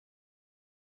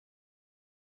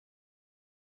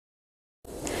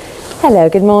Hello,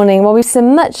 good morning. Well, we've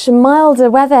some much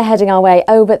milder weather heading our way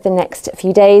over the next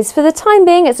few days. For the time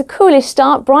being, it's a coolish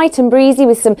start, bright and breezy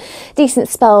with some decent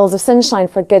spells of sunshine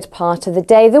for a good part of the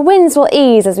day. The winds will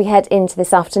ease as we head into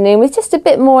this afternoon with just a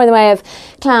bit more in the way of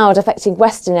cloud affecting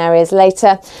western areas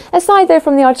later. Aside though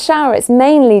from the odd shower, it's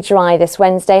mainly dry this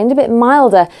Wednesday and a bit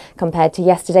milder compared to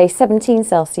yesterday, 17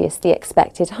 Celsius the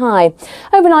expected high.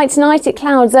 Overnight tonight, it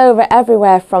clouds over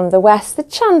everywhere from the west. The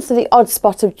chance of the odd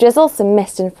spot of drizzle, some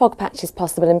mist and fog patches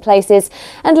possible in places,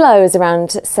 and lows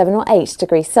around 7 or 8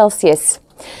 degrees Celsius.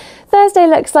 Thursday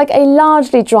looks like a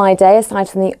largely dry day aside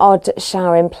from the odd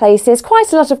shower in places.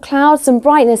 Quite a lot of clouds, some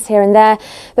brightness here and there,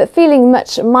 but feeling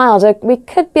much milder. We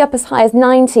could be up as high as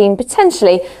 19,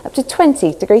 potentially up to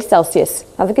 20 degrees Celsius.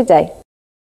 Have a good day.